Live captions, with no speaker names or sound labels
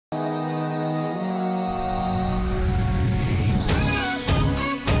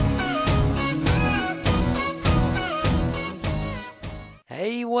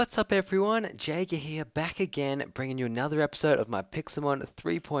Hey, what's up everyone? JAYG3R here, back again, bringing you another episode of my Pixelmon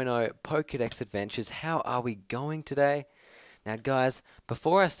 3.0 Pokedex Adventures. How are we going today? Now guys,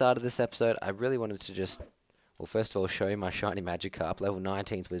 before I started this episode, I really wanted to just, well, first of all, show you my shiny Magikarp. Level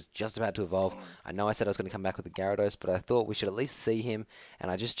 19 was just about to evolve. I know I said I was going to come back with the Gyarados, but I thought we should at least see him,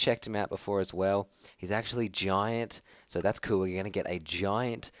 and I just checked him out before as well. He's actually giant, so that's cool. We're going to get a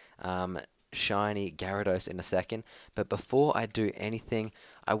giant shiny Gyarados in a second. But before I do anything,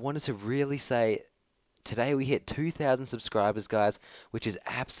 I wanted to really say today we hit 2,000 subscribers, guys, which is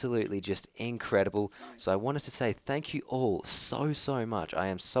absolutely just incredible. So I wanted to say thank you all so much. I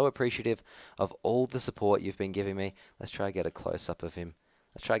am so appreciative of all the support you've been giving me. Let's try to get a close-up of him.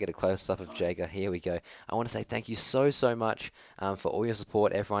 Let's try to get a close-up of JAYG3R. Here we go. I want to say thank you so much for all your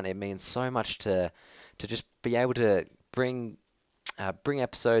support, everyone. It means so much to just be able to bring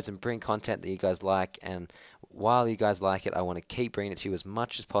episodes and bring content that you guys like, and while you guys like it, I want to keep bringing it to you as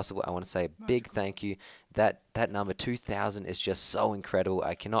much as possible. I want to say a big thank you. That number 2,000 is just so incredible.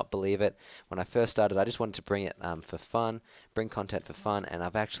 I cannot believe it. When I first started, I just wanted to bring it for fun, bring content for fun, and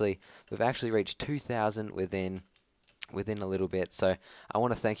we've actually reached 2,000 within a little bit. So I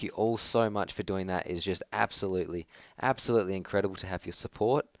want to thank you all so much for doing that. It is just absolutely incredible to have your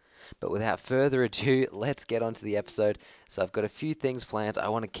support. But without further ado, let's get on to the episode. So I've got a few things planned. I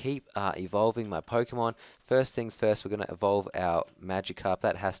want to keep evolving my Pokemon. First things first, we're going to evolve our Magikarp.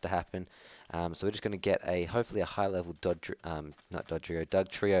 That has to happen. So we're just going to get hopefully a high-level Dugtrio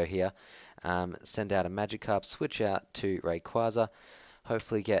here. Send out a Magikarp, switch out to Rayquaza.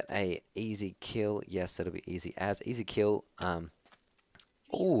 Hopefully get a easy kill. Yes, that'll be easy as easy kill.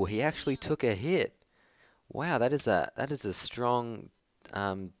 Oh, he actually took a hit. Wow, that is a strong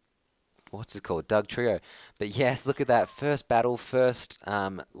what's it called? Dugtrio. But yes, look at that. First battle, first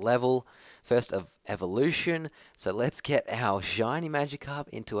level, first of evolution. So let's get our shiny Magikarp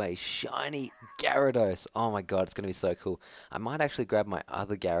into a shiny Gyarados. Oh my god, it's going to be so cool. I might actually grab my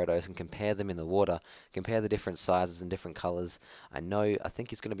other Gyarados and compare them in the water. Compare the different sizes and different colors. I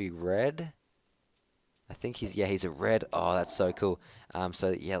think he's going to be red. I think he's a red. Oh, that's so cool.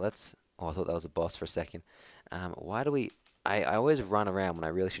 So yeah, oh, I thought that was a boss for a second. Why do we... I always run around when I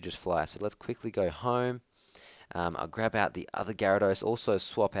really should just fly. So let's quickly go home. I'll grab out the other Gyarados. Also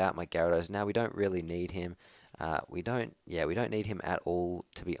swap out my Gyarados. Now we don't really need him. We don't need him at all,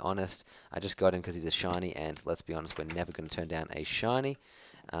 to be honest. I just got him because he's a shiny, and let's be honest, we're never going to turn down a shiny.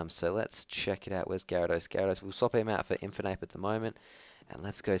 So let's check it out. Where's Gyarados? Gyarados. We'll swap him out for Infinite at the moment, and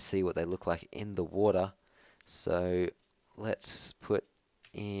let's go see what they look like in the water. So let's put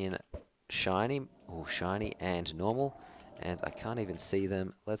in shiny. Oh, shiny and normal. And I can't even see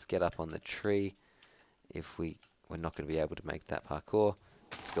them. Let's get up on the tree. We're not going to be able to make that parkour.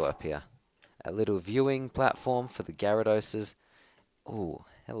 Let's go up here. A little viewing platform for the Gyaradoses. Oh,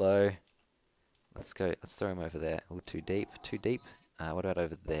 hello. Let's go. Let's throw him over there. Oh, too deep. What about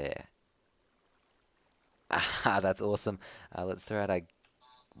over there? Ah, that's awesome. Let's throw out a...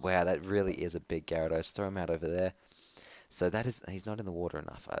 Wow, that really is a big Gyarados. Throw him out over there. So he's not in the water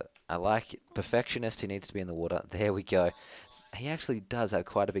enough. I like it. Perfectionist, he needs to be in the water. There we go. He actually does have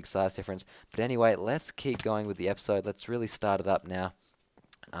quite a big size difference. But anyway, let's keep going with the episode. Let's really start it up now.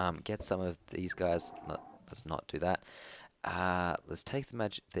 Get some of these guys. Let's not do that. Let's take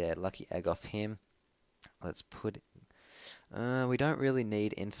the lucky egg off him. Let's put... we don't really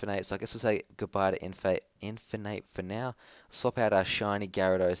need Infinite, so I guess we'll say goodbye to Infinite for now. Swap out our shiny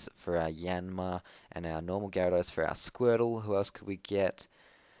Gyarados for our Yanma, and our normal Gyarados for our Squirtle. Who else could we get?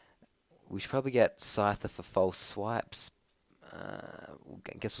 We should probably get Scyther for false swipes.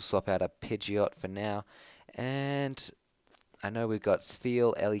 I guess we'll swap out our Pidgeot for now. And I know we've got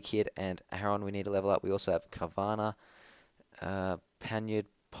Spheal, Elekid, and Aron we need to level up. We also have Carvana, Panyard,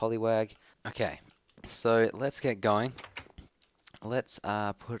 Poliwag. Okay, so let's get going. Let's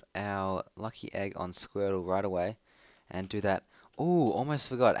put our lucky egg on Squirtle right away and do that. Ooh, almost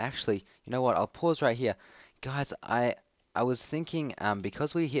forgot. Actually, you know what? I'll pause right here. Guys, I was thinking,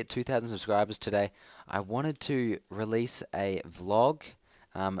 because we hit 2,000 subscribers today, I wanted to release a vlog.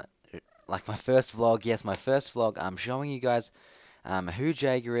 Like my first vlog. Yes, my first vlog. I'm showing you guys who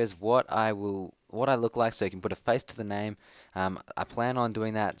JAYG3R is, what I look like, so you can put a face to the name. I plan on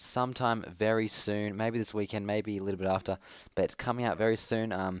doing that sometime very soon, maybe this weekend, maybe a little bit after, but it's coming out very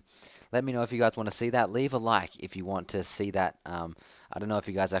soon. Let me know if you guys want to see that. Leave a like if you want to see that. I don't know if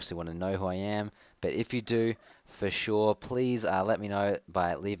you guys actually want to know who I am, but if you do, for sure, please let me know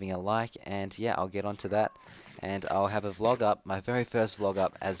by leaving a like, and yeah, I'll get onto that, and I'll have a vlog up, my very first vlog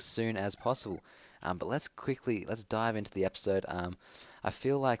up, as soon as possible. But let's dive into the episode. I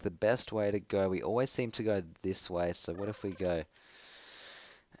feel like the best way to go, we always seem to go this way, so what if we go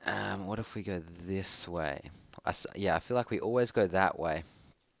What if we go this way? Yeah, I feel like we always go that way.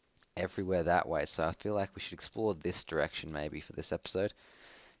 Everywhere that way. So I feel like we should explore this direction maybe for this episode.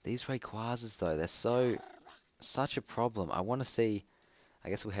 These Rayquazas though, they're such a problem. I want to see. I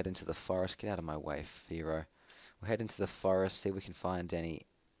guess we'll head into the forest. Get out of my way, Firo. We'll head into the forest, see if we can find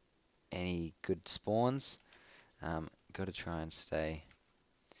any good spawns. Got to try and stay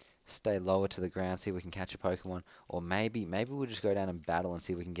lower to the ground, see if we can catch a Pokemon, or maybe we'll just go down and battle and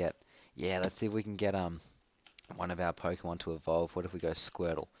see if we can get. Yeah, let's see if we can get one of our Pokemon to evolve. What if we go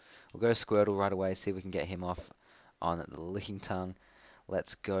Squirtle? We'll go Squirtle right away. See if we can get him off on the Licking Tongue.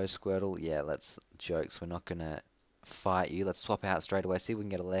 Let's go Squirtle. Yeah, let's jokes. We're not gonna fight you. Let's swap out straight away. See if we can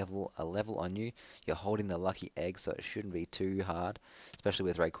get a level on you. You're holding the lucky egg, so it shouldn't be too hard, especially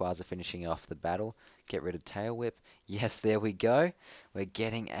with Rayquaza finishing off the battle. Get rid of Tail Whip. Yes, there we go. We're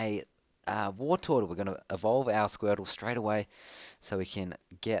getting a Wartortle. We're going to evolve our Squirtle straight away so we can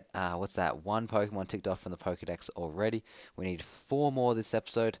get, what's that, one Pokemon ticked off from the Pokedex already. We need 4 more this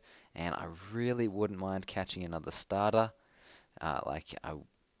episode, and I really wouldn't mind catching another starter. I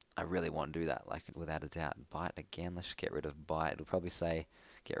really want to do that, like, without a doubt. Bite again. Let's just get rid of Bite. It'll probably say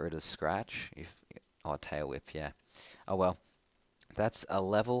get rid of Scratch. Tail Whip, yeah. Oh, well. That's a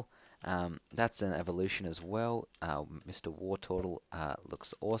level. That's an evolution as well. Mr. Wartortle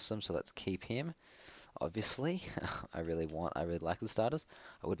looks awesome, so let's keep him. Obviously, I really like the starters.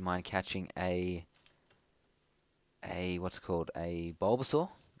 I wouldn't mind catching a what's it called, a Bulbasaur.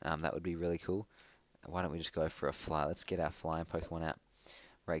 That would be really cool. Why don't we just go for a fly? Let's get our flying Pokemon out.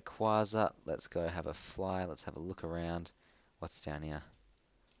 Rayquaza, let's go have a fly. Let's have a look around. What's down here?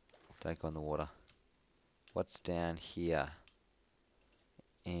 Don't go in the water. What's down here?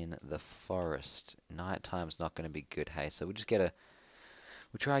 In the forest. Nighttime's not going to be good, hey. So we'll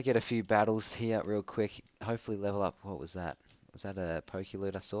try and get a few battles here real quick. Hopefully level up. What was that? Was that a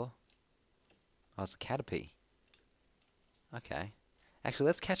Pokeloot I saw? Oh, it's a Caterpie. Okay. Actually,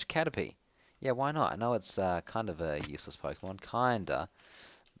 let's catch Caterpie. Yeah, why not? I know it's kind of a useless Pokemon. Kinda.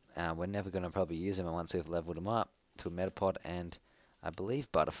 We're never going to probably use him once we've leveled him up to a Metapod and I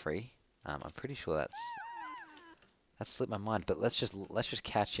believe Butterfree. I'm pretty sure that slipped my mind, but let's just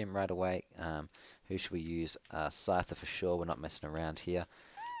catch him right away. Who should we use? Scyther for sure. We're not messing around here.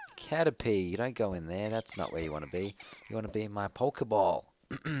 Caterpie, you don't go in there. That's not where you want to be. You want to be in my Pokeball.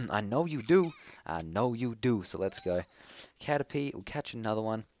 I know you do. I know you do. So let's go. Caterpie, we'll catch another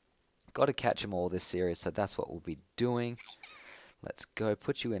one. Got to catch them all this series, so that's what we'll be doing. Let's go.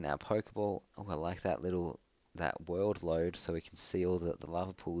 Put you in our Pokeball. Oh, I like that world load, so we can see all the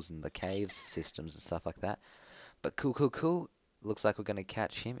lava pools and the caves systems and stuff like that. But cool. Looks like we're going to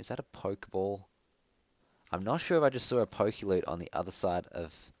catch him. Is that a Pokeball? I'm not sure if I just saw a Pokeloot on the other side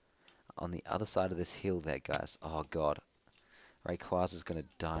of this hill there, guys. Oh, God. Rayquaza's going to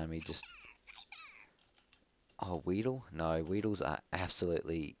die on me. Oh, Weedle? No, Weedles are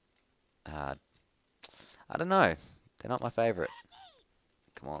absolutely... I don't know. They're not my favorite.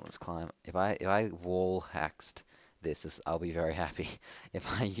 Come on, let's climb. If I wall hacked this, I'll be very happy.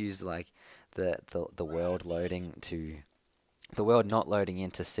 If I used, like, the world not loading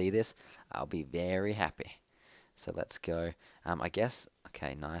in to see this, I'll be very happy. So let's go. I guess.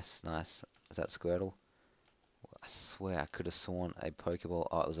 Okay, nice. Is that Squirtle? I swear I could have sworn a Pokeball.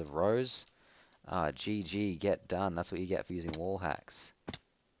 Oh, it was a Rose. GG, get done. That's what you get for using wall hacks.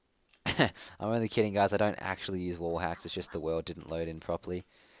 I'm only kidding, guys. I don't actually use wall hacks. It's just the world didn't load in properly.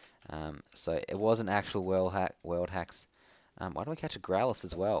 So it wasn't actual world hacks. Why don't we catch a Growlithe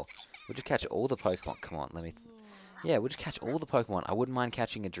as well? We'll just catch all the Pokemon. Come on, yeah, we'll just catch all the Pokemon. I wouldn't mind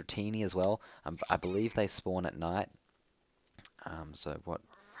catching a Dratini as well. I believe they spawn at night. So what?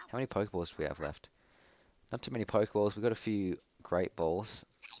 How many Pokeballs do we have left? Not too many Pokeballs. We've got a few Great Balls,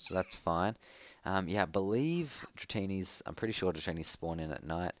 so that's fine. Yeah, I believe Dratini's... I'm pretty sure Dratini's spawn in at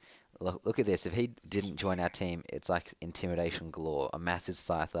night. Look at this. If he didn't join our team, it's like intimidation galore. A massive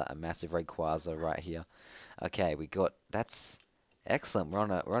Scyther, a massive Rayquaza right here. Okay, that's excellent. We're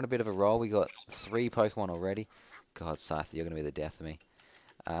on a bit of a roll. We got 3 Pokemon already. God, Scyther, you're gonna be the death of me.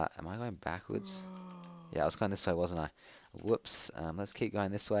 Am I going backwards? Yeah, I was going this way, wasn't I? Whoops. Let's keep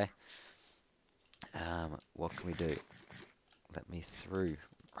going this way. What can we do? Let me through.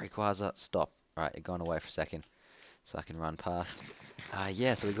 Rayquaza, stop. Right, you're going away for a second, so I can run past.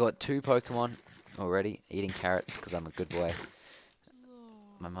 Yeah, so we got 2 Pokemon already, eating carrots, because I'm a good boy.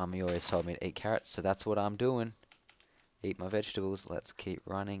 My mummy always told me to eat carrots, so that's what I'm doing. Eat my vegetables. Let's keep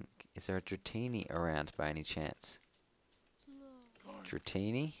running. Is there a Dratini around by any chance?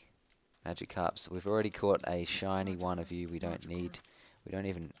 Dratini? Magikarps. We've already caught a shiny one of you. We don't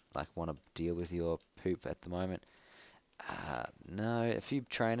even, like, want to deal with your poop at the moment. No, a few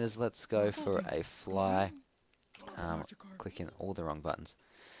trainers. Let's go for a fly. Clicking all the wrong buttons.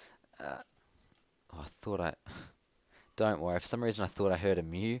 Oh, I thought I... Don't worry, for some reason I thought I heard a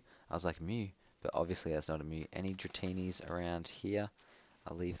Mew. I was like, Mew? But obviously that's not a Mew. Any Dratinis around here?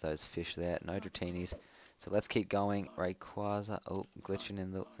 I'll leave those fish there. No Dratinis. So let's keep going. Rayquaza. Oh, glitching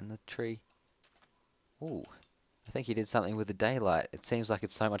in the tree. Ooh. I think he did something with the daylight. It seems like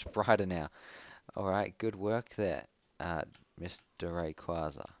it's so much brighter now. Alright, good work there, Mr.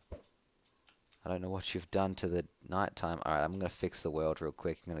 Rayquaza. I don't know what you've done to the nighttime. Alright, I'm going to fix the world real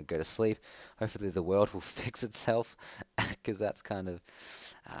quick. I'm going to go to sleep. Hopefully the world will fix itself. Because that's kind of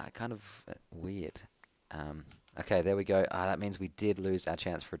weird. Okay, there we go. That means we did lose our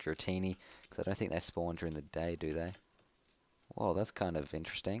chance for a Dratini. Because I don't think they spawn during the day, do they? Whoa, that's kind of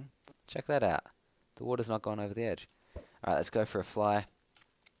interesting. Check that out. The water's not gone over the edge. Alright, let's go for a fly.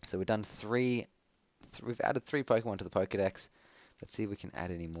 So we've done we've added 3 Pokemon to the Pokedex. Let's see if we can add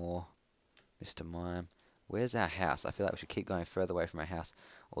any more. Mr. Mime. Where's our house? I feel like we should keep going further away from our house.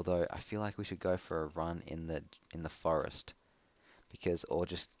 Although I feel like we should go for a run in the forest. Or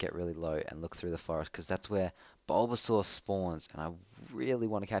just get really low and look through the forest. Because that's where Bulbasaur spawns. And I really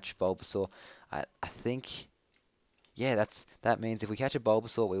want to catch Bulbasaur. I think... Yeah, that means if we catch a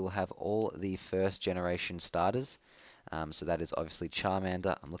Bulbasaur, we will have all the first generation starters. So that is obviously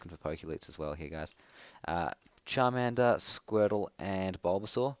Charmander. I'm looking for Pokeloots as well here, guys. Charmander, Squirtle, and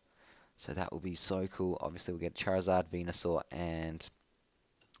Bulbasaur. So that will be so cool. Obviously, we'll get Charizard, Venusaur, and...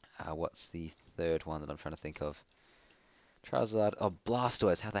 what's the third one that I'm trying to think of? Charizard... Oh,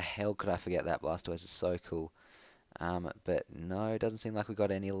 Blastoise. How the hell could I forget that? Blastoise is so cool. But no, it doesn't seem like we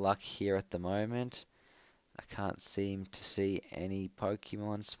got any luck here at the moment. I can't seem to see any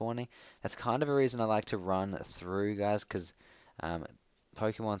Pokemon spawning. That's kind of a reason I like to run through, guys, because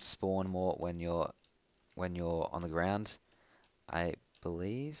Pokemon spawn more when you're on the ground, I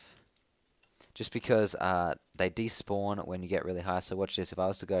believe. Just because they despawn when you get really high. So watch this. If I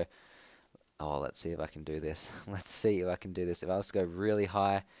was to go... Oh, let's see if I can do this. Let's see if I can do this. If I was to go really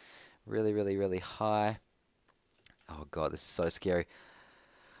high, really high. Oh, God, this is so scary.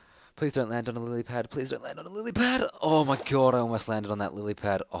 Please don't land on a lily pad. Please don't land on a lily pad. Oh my god, I almost landed on that lily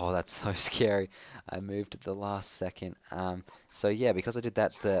pad. Oh, that's so scary. I moved at the last second. So yeah, because I did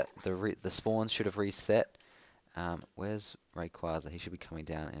that, the spawns should have reset. Where's Rayquaza? He should be coming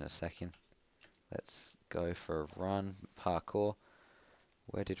down in a second. Let's go for a run. Parkour.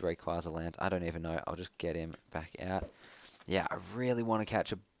 Where did Rayquaza land? I don't even know. I'll just get him back out. Yeah, I really want to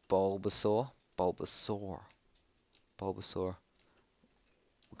catch a Bulbasaur. Bulbasaur.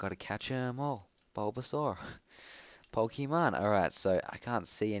 We've got to catch them all. Bulbasaur. Pokemon. Alright, so I can't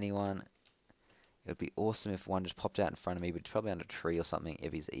see anyone. It would be awesome if one just popped out in front of me, but it's probably under a tree or something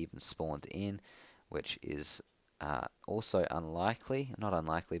if he's even spawned in, which is also unlikely. Not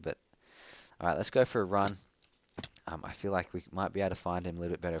unlikely, but... Alright, let's go for a run. I feel like we might be able to find him a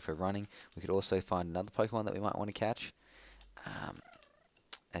little bit better if we're running. We could also find another Pokemon that we might want to catch.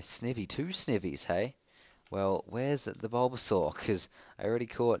 A Snivy. 2 Snivies, hey? Well, where's the Bulbasaur? Because I already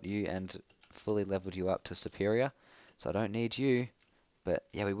caught you and fully leveled you up to Superior. So I don't need you. But,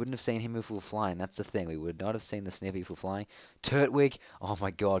 yeah, we wouldn't have seen him if we were flying. That's the thing. We would not have seen the Snivy if we were flying. Turtwig. Oh,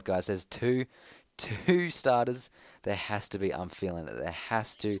 my God, guys. There's two starters. There has to be. I'm feeling it. There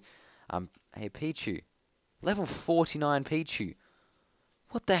has to. Hey, Pichu. Level 49 Pichu.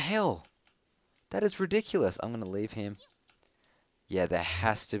 What the hell? That is ridiculous. I'm going to leave him. Yeah, there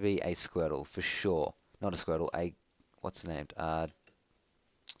has to be a Squirtle, for sure. Not a Squirtle, what's the name?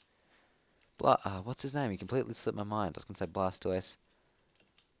 What's his name? He completely slipped my mind. I was going to say Blastoise.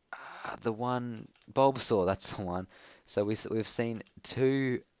 The one, Bulbasaur, that's the one. So we've seen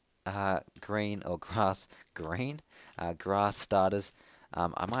 2 green or grass starters.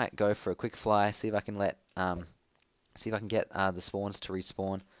 I might go for a quick fly, see if I can get the spawns to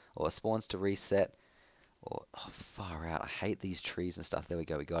respawn or spawns to reset. Or far out. I hate these trees and stuff. There we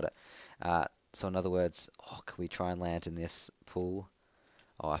go. We got it. So in other words, can we try and land in this pool?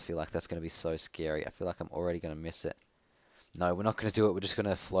 Oh, I feel like that's going to be so scary. I feel like I'm already going to miss it. No, we're not going to do it. We're just going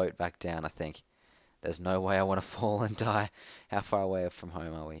to float back down, I think. There's no way I want to fall and die. How far away from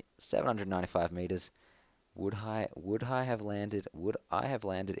home are we? 795 meters. Would I have landed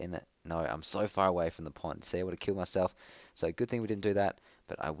in it? No, I'm so far away from the pond. See, I would have killed myself. So good thing we didn't do that.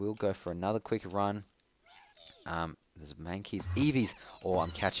 But I will go for another quick run. There's Mankeys. Eevees. Oh,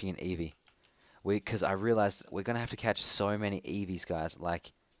 I'm catching an Eevee. Because I realized we're going to have to catch so many Eevees, guys.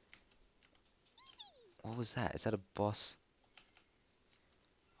 Like, what was that? Is that a boss?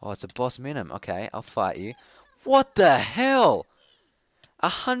 Oh, it's a boss Minum. Okay, I'll fight you. What the hell?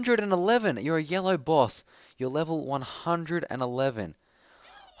 111! You're a yellow boss. You're level 111.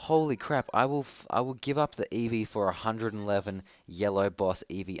 Holy crap, I will give up the Eevee for 111 yellow boss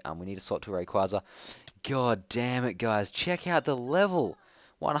Eevee. We need to swap to Rayquaza. God damn it, guys. Check out the level.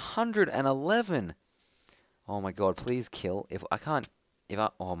 111. Oh my god, please kill.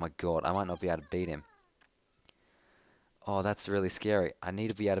 Oh my god, I might not be able to beat him. Oh, that's really scary. I need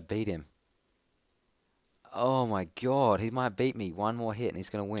to be able to beat him. Oh my god, he might beat me. One more hit and he's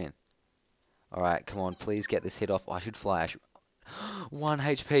going to win. Alright, come on, please get this hit off. Oh, I should fly. 1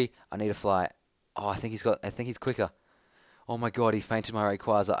 HP. I need to fly. Oh, I think he's quicker. Oh my god, he fainted my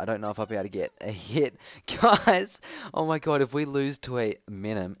Rayquaza. I don't know if I'll be able to get a hit. Guys, oh my god, if we lose to a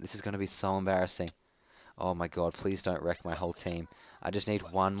Minum, this is going to be so embarrassing. Oh my god, please don't wreck my whole team. I just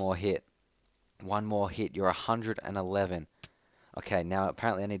need one more hit. One more hit. You're 111. Okay, now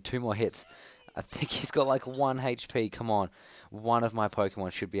apparently I need 2 more hits. I think he's got like 1 HP. Come on. One of my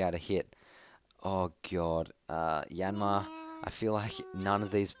Pokemon should be able to hit. Oh god. Yanma, I feel like none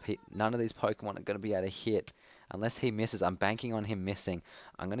of these Pokemon are going to be able to hit. Unless he misses. I'm banking on him missing.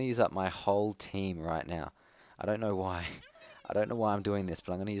 I'm going to use up my whole team right now. I don't know why. I don't know why I'm doing this,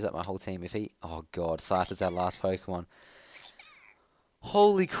 but I'm going to use up my whole team. If he... Oh god, Scythe is our last Pokemon.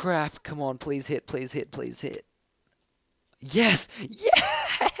 Holy crap. Come on, please hit, please hit, please hit. Yes!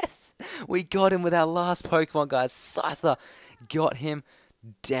 Yes! We got him with our last Pokemon, guys. Scyther got him.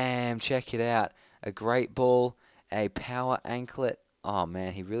 Damn, check it out. A Great Ball, a Power Anklet. Oh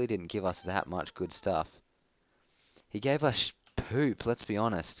man, he really didn't give us that much good stuff. He gave us poop, let's be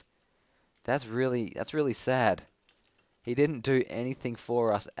honest. That's really sad. He didn't do anything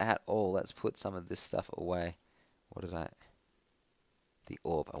for us at all. Let's put some of this stuff away. What did I... The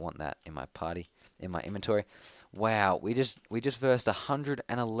orb, I want that in my party, in my inventory. Wow, we just versed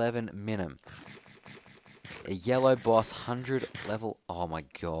 111 Minum. A yellow boss, 100 level. Oh my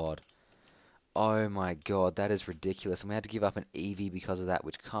god. Oh my god, that is ridiculous. And we had to give up an Eevee because of that,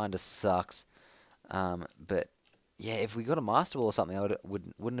 which kind of sucks. But yeah, if we got a Master Ball or something, I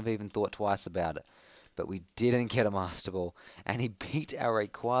wouldn't have even thought twice about it. But we didn't get a Master Ball, and he beat our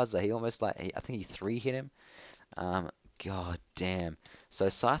Rayquaza. He almost I think he 3-hit him. God damn. So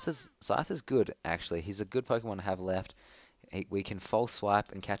Scythe is good, actually. He's a good Pokemon to have left. We can false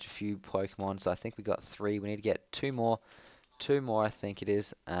swipe and catch a few Pokemon. So I think we got 3. We need to get 2 more. 2 more, I think it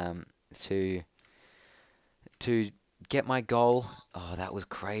is, to get my goal. Oh, that was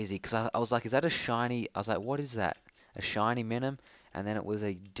crazy. Because I was like, is that a shiny? I was like, what is that? A shiny Minum? And then it was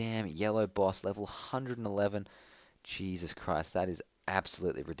a damn yellow boss, level 111. Jesus Christ, that is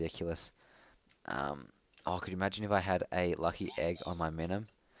absolutely ridiculous. Oh, could you imagine if I had a lucky egg on my Minum?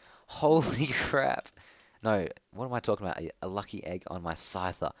 Holy crap. No, what am I talking about? A lucky egg on my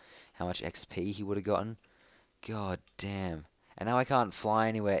Scyther. How much XP he would have gotten. God damn. And now I can't fly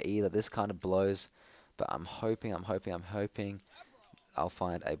anywhere either. This kind of blows. But I'm hoping I'll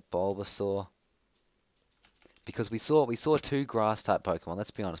find a Bulbasaur. Because we saw 2 grass type Pokemon.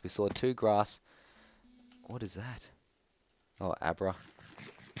 Let's be honest. We saw 2 grass. What is that? Oh, Abra.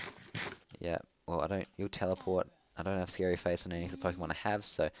 Yeah. Well, you'll teleport. I don't have Scary Face on any of the Pokemon I have,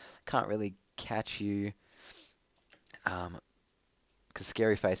 so can't really catch you. Because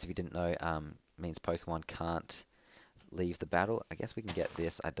Scary Face, if you didn't know, means Pokemon can't leave the battle. I guess we can get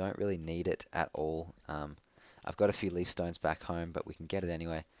this. I don't really need it at all. I've got a few Leaf Stones back home, but we can get it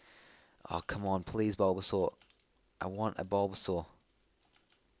anyway. Oh, come on, please, Bulbasaur. I want a Bulbasaur.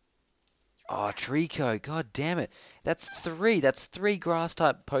 Oh, Trico. God damn it. That's 3. That's 3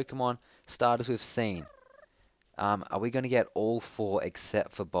 grass-type Pokemon starters we've seen. Are we going to get all 4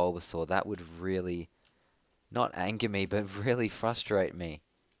 except for Bulbasaur? That would really, not anger me, but really frustrate me.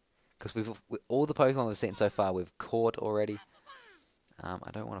 Because all the Pokemon we've seen so far, we've caught already.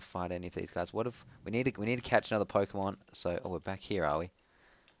 I don't want to fight any of these guys. What if we need to catch another Pokemon? So, oh, we're back here, are we?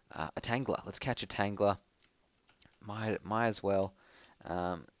 A Tangler. Let's catch a Tangler. Might as well.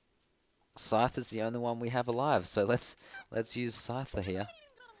 Scythe is the only one we have alive, so let's use Scyther here.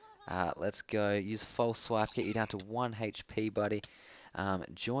 Let's go use false swipe, get you down to 1 HP, buddy.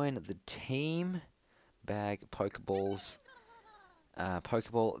 Join the team. Bag Pokeballs.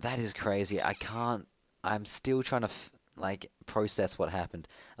 Pokeball. That is crazy. I'm still trying to process what happened.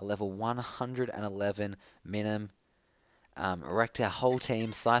 A level 111 Minum. Wrecked our whole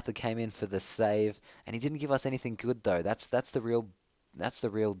team. Scyther came in for the save, and he didn't give us anything good though. That's the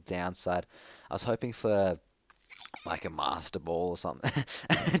real downside. I was hoping for like a Master Ball or something,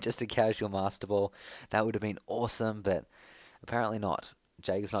 just a casual Master Ball. That would have been awesome, but apparently not.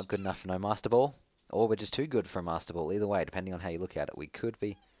 JAYG's not good enough for no Master Ball, or we're just too good for a Master Ball. Either way, depending on how you look at it, we could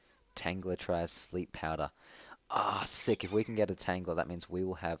be. Tangler tries Sleep Powder. Ah, sick. If we can get a Tangler, that means we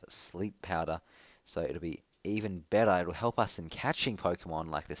will have Sleep Powder. So it'll be even better. It'll help us in catching Pokemon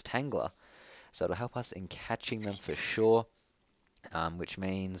like this Tangler. So it'll help us in catching them for sure. Which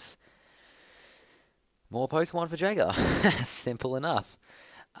means more Pokemon for Jagger. Simple enough.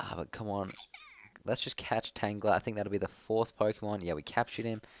 But come on. Let's just catch Tangler. I think that'll be the 4th Pokemon. Yeah, we captured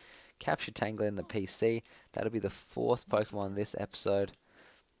him. Captured Tangler in the PC. That'll be the 4th Pokemon this episode.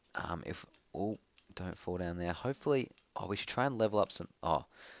 Oh, don't fall down there. Hopefully, we should try and level up some. Oh,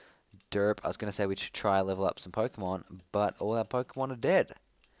 derp. I was gonna say we should try and level up some Pokemon, but all our Pokemon are dead.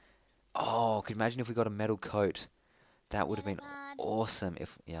 Oh, could you imagine if we got a metal coat? That would have been awesome.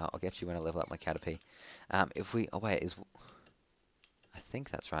 Yeah, I'll get you when I level up my Caterpie. If we, oh wait, I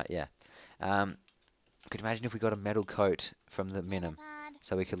think that's right. Yeah. Could you imagine if we got a metal coat from the Minum,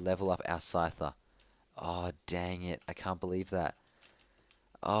 so we could level up our Scyther? Oh, dang it! I can't believe that.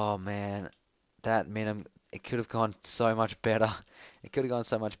 Oh man, that Minum, it could have gone so much better. It could have gone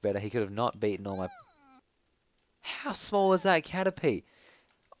so much better. He could have not beaten all my. How small is that Caterpie?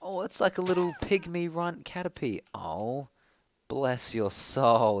 Oh, it's like a little pygmy runt Caterpie. Oh, bless your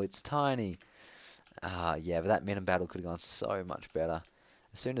soul. It's tiny. Yeah, but that Minum battle could have gone so much better.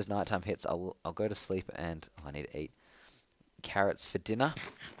 As soon as nighttime hits, I'll go to sleep and I need to eat carrots for dinner,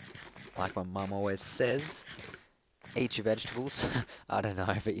 like my mum always says. Eat your vegetables. I don't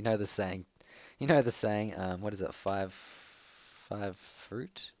know, but you know the saying. You know the saying. What is it? Five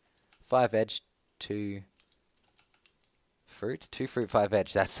fruit, 5 veg, 2 fruit, 2 fruit, 5 veg.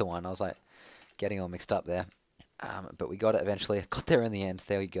 That's the one. I was like getting all mixed up there. But we got it eventually. I got there in the end.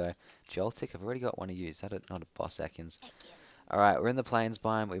 There we go. Joltik. I've already got one to use. That not a boss Ekans. Alright, we're in the plains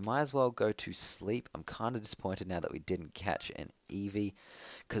biome. We might as well go to sleep. I'm kind of disappointed now that we didn't catch an Eevee,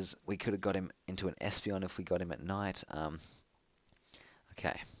 because we could have got him into an Espeon if we got him at night.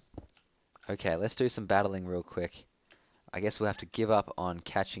 Okay, let's do some battling real quick. I guess we'll have to give up on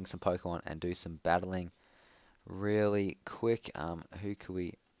catching some Pokemon and do some battling really quick. Who could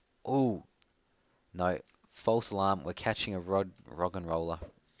we... Oh! No, false alarm. We're catching a Roggenrola.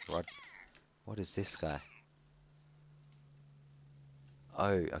 What is this guy?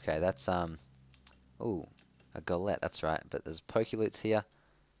 Oh, okay, that's, ooh, a Golett, that's right. But there's Pokeloots here.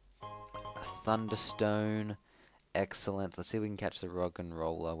 A Thunderstone. Excellent. Let's see if we can catch the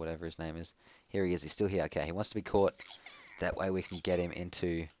Roggenrola, whatever his name is. Here he is, he's still here. Okay, he wants to be caught. That way we can get him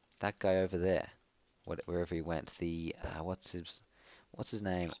into that guy over there. Wherever he went. The, what's his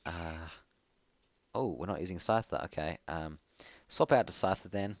name? Oh, we're not using Scyther, okay. Swap out to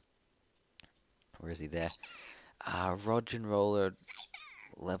Scyther then. Where is he there? Roggenrola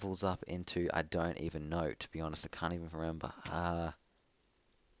levels up into, I don't even know, to be honest. I can't even remember. Oh,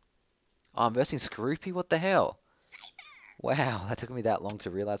 I'm versing Scroopy? What the hell? Wow, that took me that long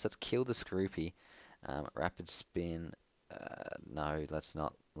to realize. Let's kill the Scroopy. Rapid Spin. No, let's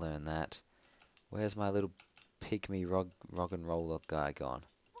not learn that. Where's my little pygmy Roggenrola guy gone?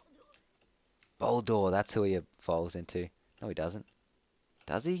 Boldore, that's who he evolves into. No, he doesn't.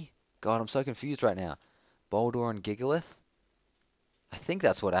 Does he? God, I'm so confused right now. Boldore and Gigalith? I think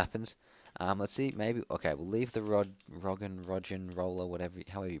that's what happens. Let's see, maybe... Okay, we'll leave the Roggenrola,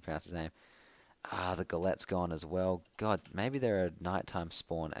 however you pronounce his name. The Golette's gone as well. God, maybe they're a nighttime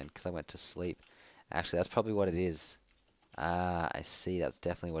spawn, and because I went to sleep. Actually, that's probably what it is. I see, that's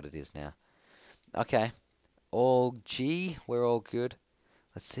definitely what it is now. Okay. All G, we're all good.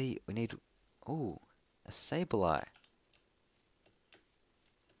 Let's see, we need... Ooh, a Sableye.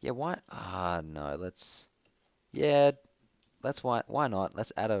 Yeah, why... no, let's... Yeah... Why not?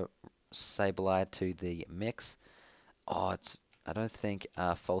 Let's add a Sableye to the mix. Oh, I don't think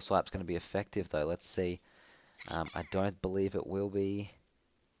False Swipe's going to be effective though. Let's see. I don't believe it will be.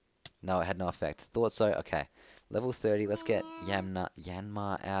 No, it had no effect. Thought so. Okay, level 30. Let's get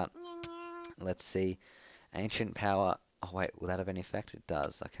Yanma out. Let's see. Ancient Power. Oh wait, will that have any effect? It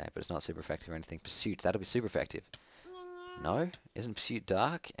does. Okay, but it's not super effective or anything. Pursuit. That'll be super effective. No, isn't Pursuit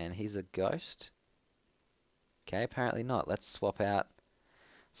dark? And he's a ghost. Okay, apparently not. Let's swap out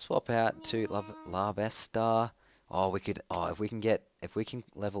to Larvesta. Oh, we could. Oh, if we can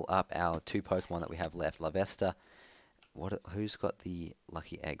level up our 2 Pokemon that we have left, Larvesta. Who's got the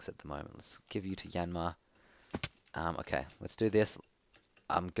lucky eggs at the moment? Let's give you to Yanma. Okay, let's do this.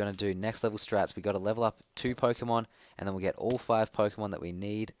 I'm gonna do next level strats. We got to level up 2 Pokemon, and then we'll get all 5 Pokemon that we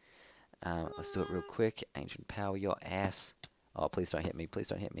need. Let's do it real quick. Ancient Power, your ass. Oh, please don't hit me. Please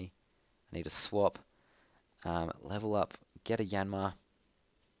don't hit me. I need to swap. Level up, get a Yanma.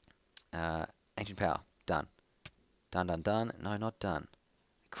 Ancient Power, done. Done. No, not done.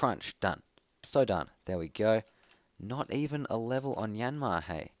 Crunch, done. So done. There we go. Not even a level on Yanma,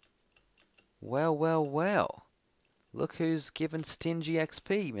 hey. Well. Look who's given stingy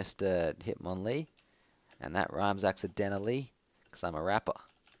XP, Mr. Hitmonlee. And that rhymes accidentally, because I'm a rapper.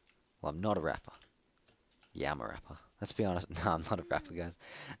 Well, I'm not a rapper. Yeah, I'm a rapper. Let's be honest. No, I'm not a rapper, guys.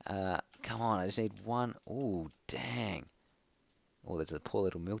 Come on, I just need one. Ooh, dang. Oh, there's a poor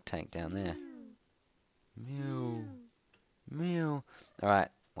little milk tank down there. Mew. Mew. Alright.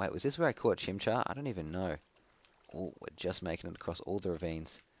 Wait, was this where I caught Chimchar? I don't even know. Oh, we're just making it across all the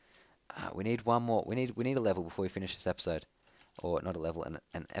ravines. We need one more. We need a level before we finish this episode. Or not a level,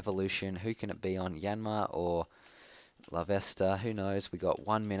 an evolution. Who can it be on? Yanma or Lavesta? Who knows? We got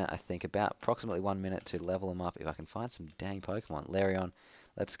 1 minute, I think. About approximately 1 minute to level them up. If I can find some dang Pokemon. Larion.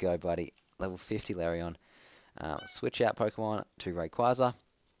 Let's go, buddy. Level 50 Larion. Switch out Pokemon to Rayquaza.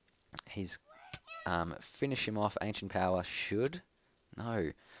 He's finish him off. Ancient Power should.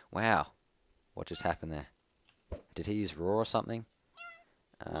 No. Wow. What just happened there? Did he use Raw or something?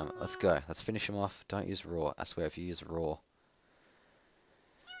 Let's go. Let's finish him off. Don't use Raw. I swear if you use Raw.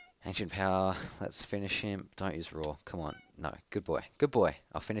 Ancient Power. Let's finish him. Don't use Raw. Come on. No. Good boy. Good boy.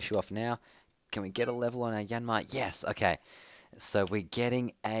 I'll finish you off now. Can we get a level on our Yanma? Yes. Okay. So we're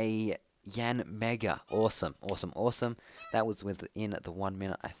getting a Yan Mega. Awesome. Awesome. Awesome. That was within the 1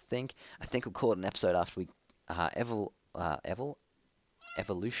 minute, I think. I think we'll call it an episode after we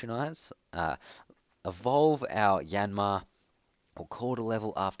evolutionize. Evolve our Yanma. We'll call it a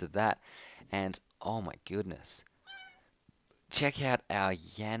level after that. And, oh my goodness. Check out our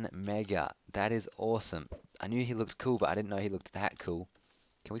Yan Mega. That is awesome. I knew he looked cool, but I didn't know he looked that cool.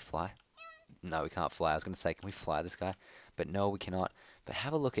 Can we fly? No, we can't fly. I was going to say, can we fly this guy? But no, we cannot. But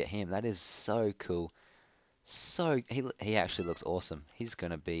have a look at him. That is so cool. So, he actually looks awesome. He's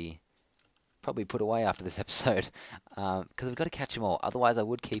going to be probably put away after this episode. Because we've got to catch them all. Otherwise, I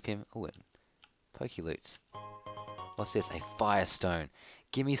would keep him. Ooh, Pokeloots. What's this? A Firestone.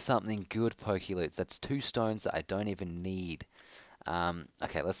 Give me something good, Pokeloots. That's 2 stones that I don't even need.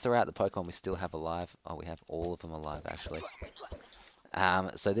 Okay, let's throw out the Pokemon we still have alive. Oh, we have all of them alive, actually.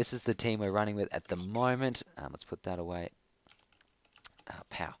 So this is the team we're running with at the moment. Let's put that away.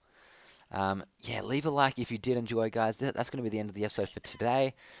 Pow. Yeah, leave a like if you did enjoy, guys. That's going to be the end of the episode for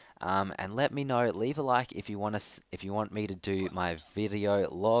today. And let me know. Leave a like if you want me to do my video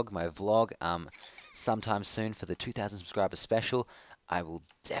log, my vlog, sometime soon for the 2,000 subscriber special. I will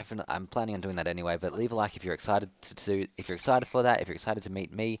definitely. I'm planning on doing that anyway. But leave a like if you're excited if you're excited for that. If you're excited to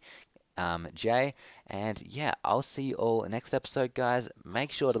meet me, Jay. And yeah, I'll see you all next episode, guys.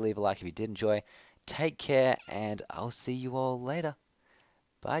 Make sure to leave a like if you did enjoy. Take care, and I'll see you all later.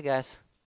 Bye, guys.